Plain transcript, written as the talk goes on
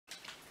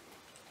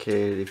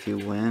Okay, if you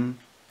win,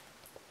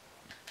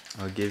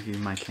 I'll give you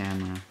my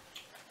camera.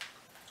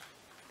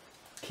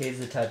 Kate's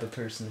the type of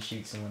person to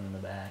shoot someone in the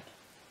back.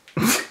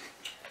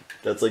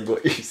 That's like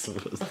what you're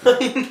supposed to.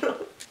 I know.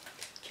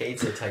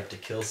 Kate's the type to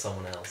kill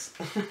someone else.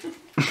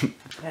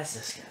 That's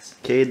disgusting.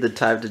 Cade the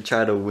type to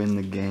try to win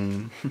the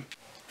game.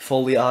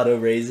 Fully auto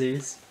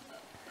razors.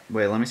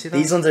 Wait, let me see that.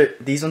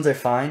 These ones are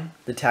fine.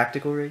 The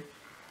tactical ray,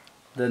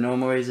 the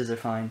normal razors are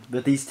fine.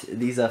 But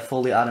these are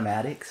fully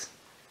automatics.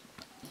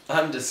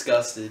 I'm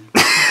disgusted.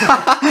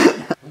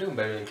 I'm doing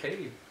better than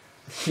Kate.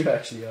 You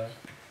actually are.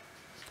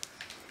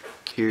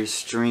 Here's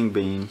string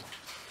bean.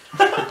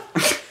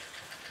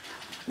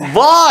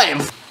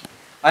 Vibe!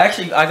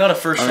 I got a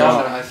first Oh,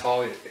 shot. no. I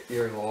saw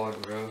your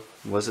vlog, bro.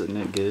 Wasn't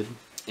it good?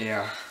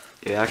 Yeah.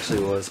 It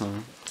actually was, huh?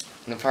 And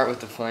the part with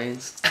the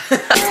flames.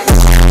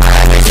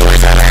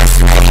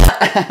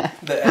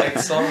 The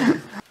X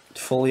song.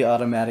 Fully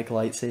automatic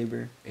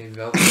lightsaber. Hey,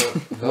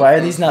 Velcro. Why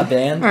are these not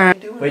banned?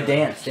 doing Wait,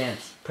 now?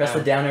 dance. Press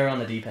the down arrow on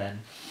the D-pad.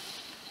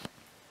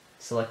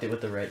 Select it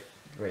with the right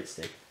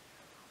stick.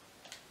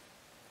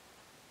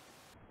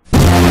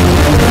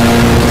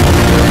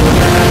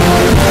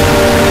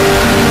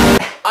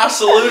 I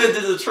saluted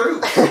to the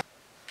troop.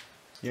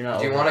 You're not.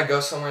 Do you over. want to go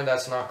somewhere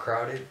that's not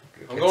crowded?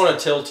 I'm going to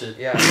Tilted.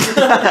 Yeah.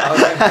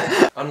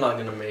 I'm not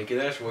gonna make it.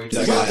 That's way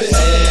too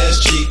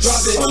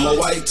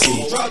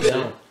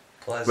Don't.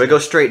 Wait, go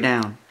straight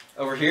down.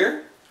 Over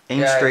here? Aim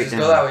Yeah, straight just down.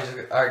 go that way.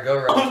 Just, alright, go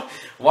right.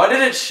 Why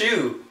did it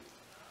shoot?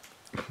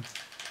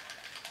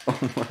 Oh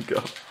my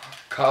god.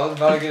 Kyle's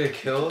about to get a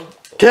kill.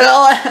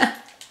 Kill it!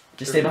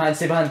 Just stay behind.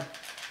 Stay behind.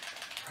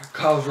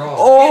 Kyle's wrong.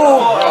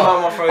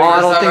 Oh! I'm afraid. Oh, I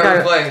First don't time think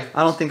ever playing.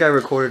 I don't think I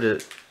recorded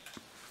it.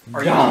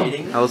 Are Go. you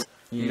kidding? I was.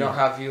 You don't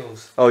have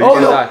heals. Oh, you're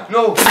gonna die.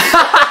 No!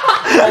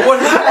 Oh, what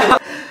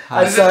happened?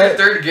 I This is saw your it.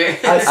 third game.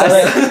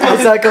 I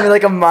saw it coming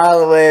like a mile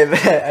away, but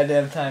I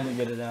didn't have time to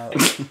get it out.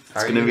 It's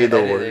gonna be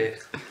the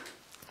worst.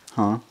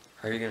 Huh?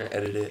 How are you gonna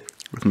edit it?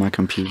 With my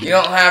computer. You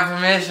don't have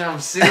permission, I'm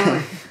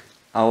suing.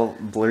 I'll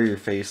blur your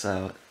face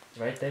out.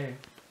 Right there.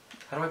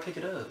 How do I pick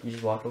it up? You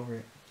just walk over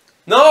it.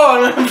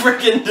 No, I'm gonna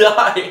freaking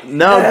die.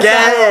 No, That's get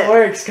not how it! it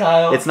works,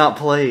 Kyle. It's not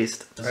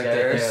placed. Just Right got it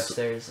there. there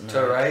upstairs. To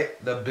the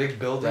right, the big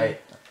building.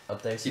 Right.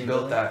 Up there. He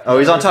built that. Oh,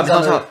 he's on top. He's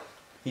on the- top.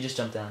 He just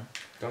jumped down.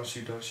 Don't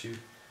shoot, don't shoot.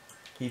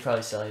 He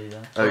probably saw you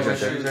though. Oh, he's right He's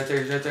there. right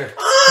there, he's right there.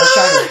 Let's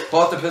try to Pull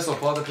out the pistol,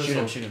 pull out the pistol. shoot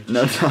him. Shoot him.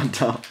 No,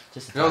 don't.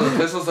 Just No, the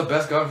pistol's the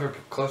best gun for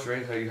close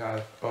range that you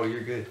have. Oh,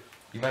 you're good.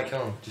 You might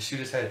kill him. Just shoot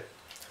his head.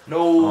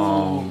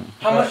 Oh.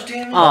 How much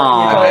damage?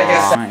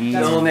 Aw.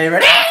 Little neighbor.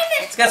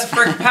 It's got some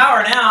freaking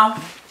power now.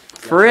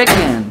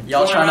 Frickin'.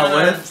 Y'all trying to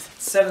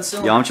lift? 7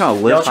 cylinders. Yo, I'm trying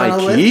to Y'all lift trying to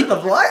high lift key. for the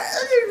vlog?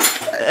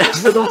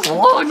 For the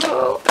vlog,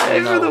 though.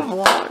 Hey, for the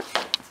vlog.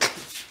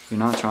 You're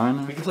not trying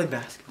We to? can play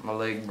basketball. My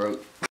leg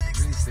broke.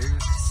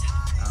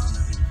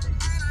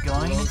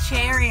 Going to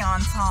cherry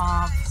on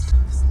top.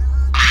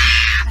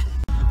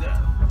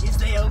 Is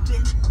they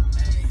open?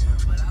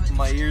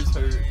 My ears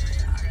hurt.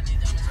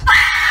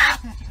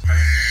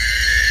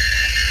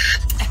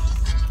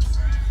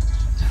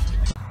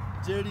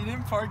 Dude, you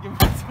didn't park in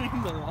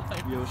between the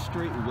lines. Yo,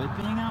 straight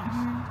whipping out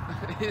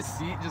here? His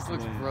seat just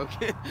looks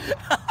broken.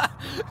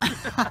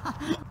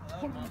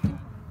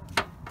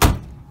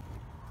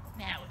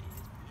 Now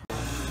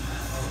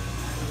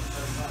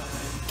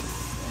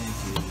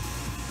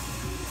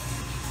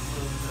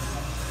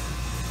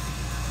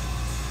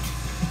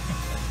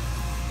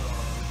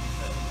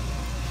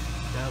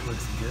That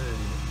looks good.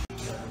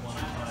 Yo,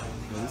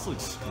 this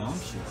looks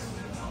scrumptious.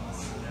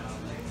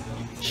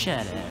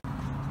 Shut it.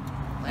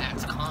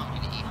 that's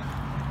comedy.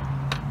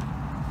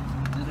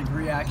 Just like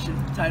reaction.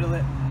 Title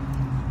it.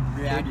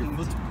 Reacting. Your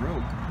foot's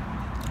broke.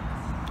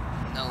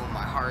 No,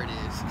 my heart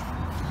is.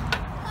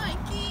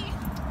 Mikey.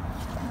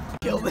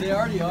 Killed it. They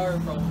already are,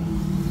 probably.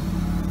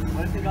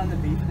 What if they got on the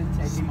beef and then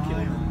take him, kill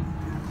him?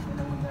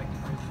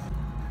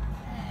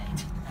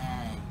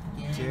 Hey,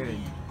 Jared.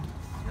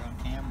 You're on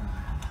camera.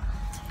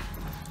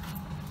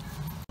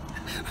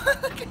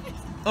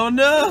 Oh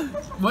no!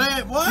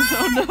 Wait, what?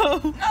 Oh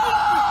no!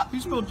 You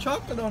spilled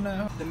chocolate on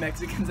that. The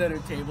Mexicans at our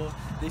table,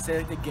 they say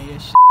like the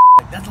gayest shit.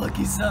 Like, that's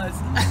lucky sus.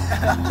 Yo,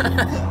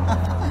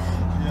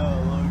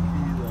 low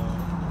key though.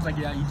 It's like,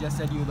 yeah, you just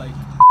said you like.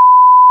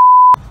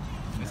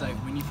 It's like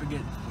when you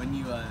forget, when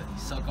you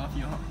suck off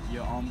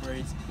your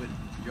hombres with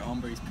your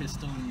hombre's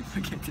pistol and you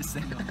forget to say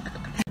no.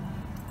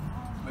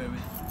 Wait.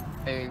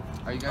 Hey,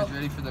 are you guys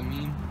ready for the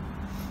meme?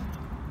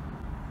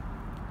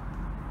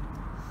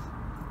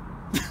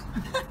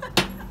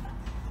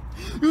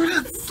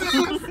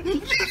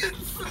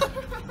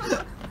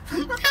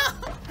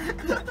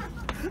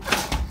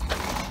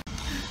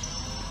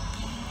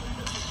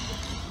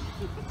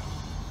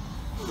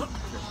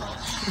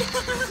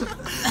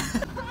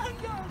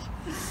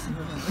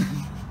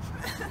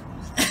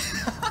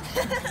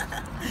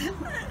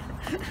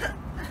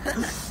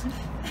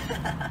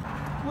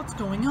 What's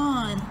going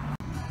on?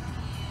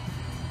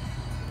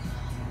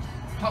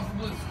 Pop the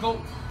blitz,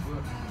 go!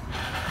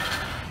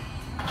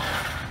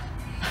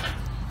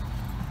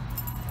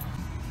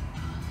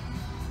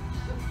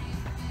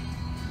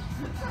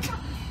 He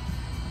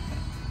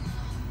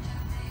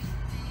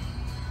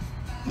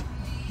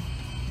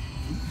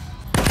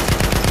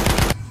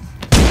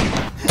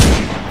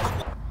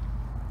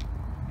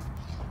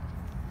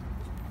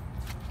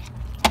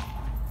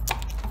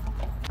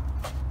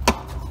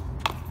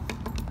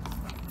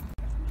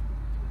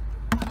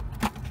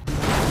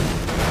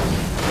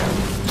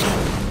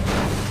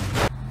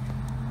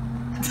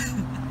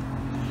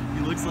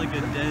looks like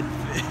a dead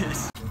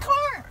fish.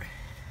 Car!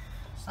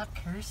 Stop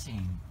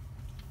cursing.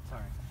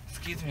 Sorry.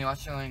 Excuse me,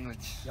 what's your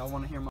language? Y'all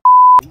want to hear my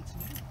beats?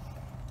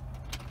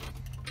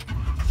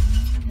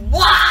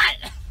 What?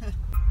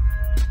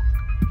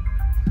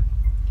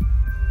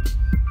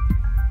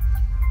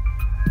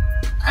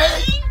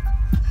 Hey!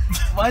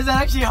 Why is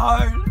that actually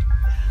hard?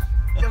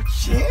 Yo,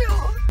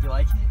 chill. You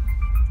like it?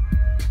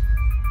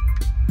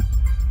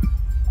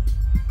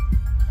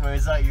 Wait,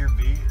 is that your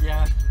beat?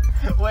 Yeah.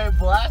 Wait,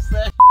 blast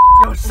that.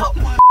 Yo,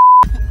 someone.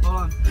 Hold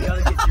on. You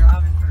gotta get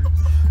driving first.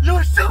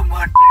 Yo,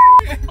 someone.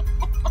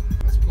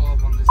 Let's pull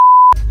up on this.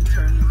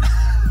 Turn.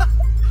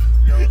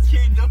 Yo,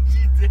 kid, don't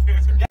you dare.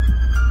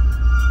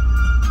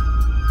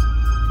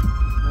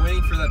 I'm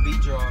waiting for that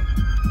beat drop.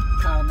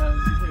 Kyle knows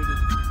he's here to.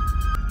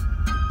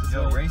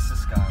 Yo, race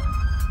this guy.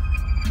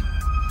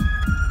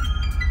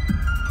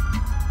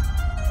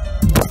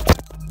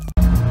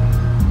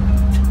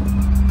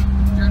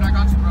 Jared, I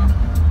got you, bro.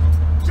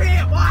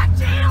 Chill, what?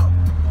 Chill.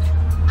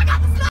 I got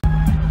the stuff.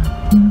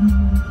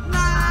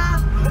 Nah.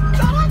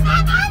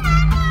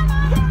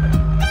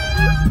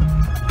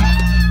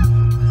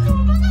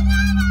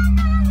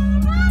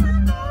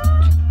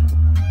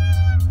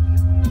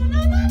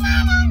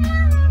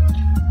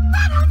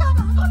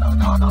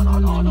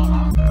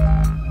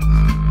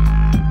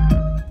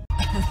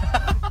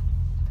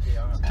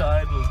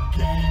 Title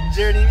game.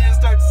 Jared, you need to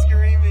start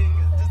screaming.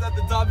 Just at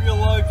the top of your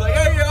lungs, like,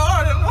 hey, you're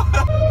on it.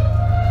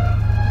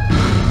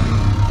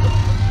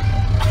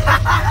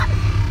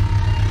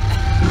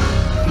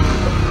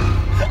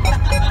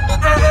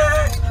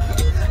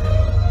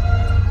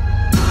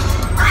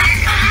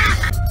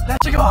 That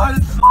should go hard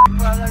as fuck,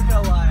 bro. I'm not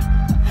gonna lie.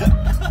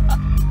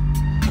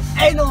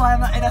 Ain't no lie,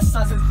 and that's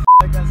sus as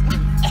fuck. That's good.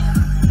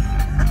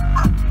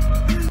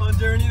 Well,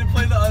 Jared, we need to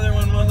play the other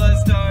one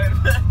last time.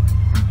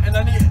 And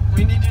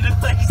we need you to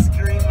like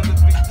scream when the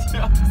beat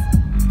drops.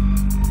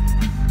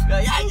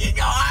 Like, yeah, you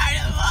go hard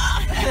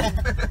as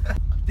fuck.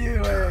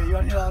 Dude, wait, you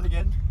wanna hear that one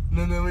again?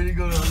 No, we need to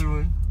go to the other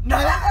one. No,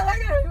 no,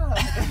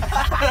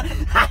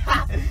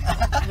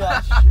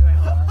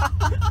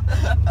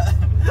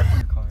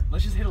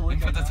 let's just hit a lick.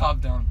 Put the top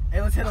down.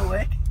 Hey, let's hit a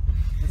lick.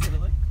 Let's hit a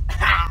lick.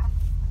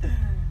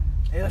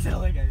 Hey, let's hit a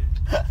lick. Hey,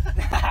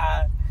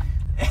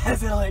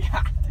 let's hit a lick.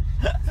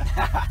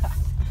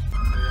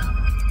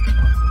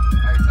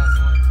 Alright, tell us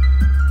one.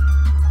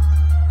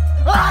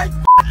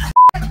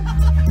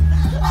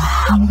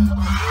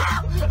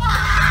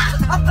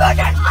 I'm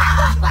fucking.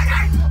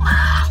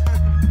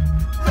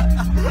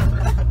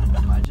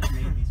 I just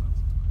made these ones.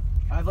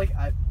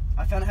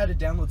 I found out how to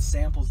download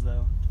samples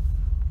though.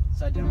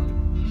 So I downloaded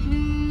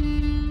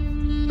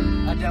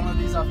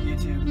these off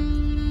YouTube.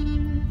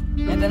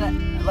 And then I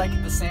like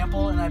the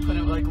sample and I put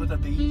it like with a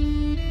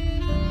beat.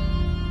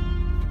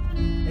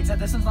 Except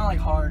this one's not like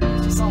hard,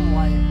 it's just something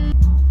light.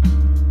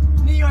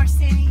 New York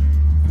City.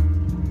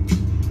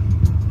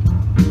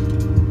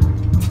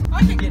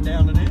 I can get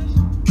down to this.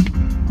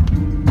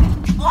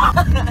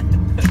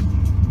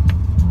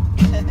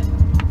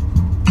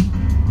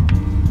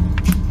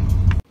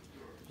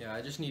 Yeah,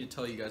 I just need to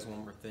tell you guys one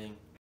more thing.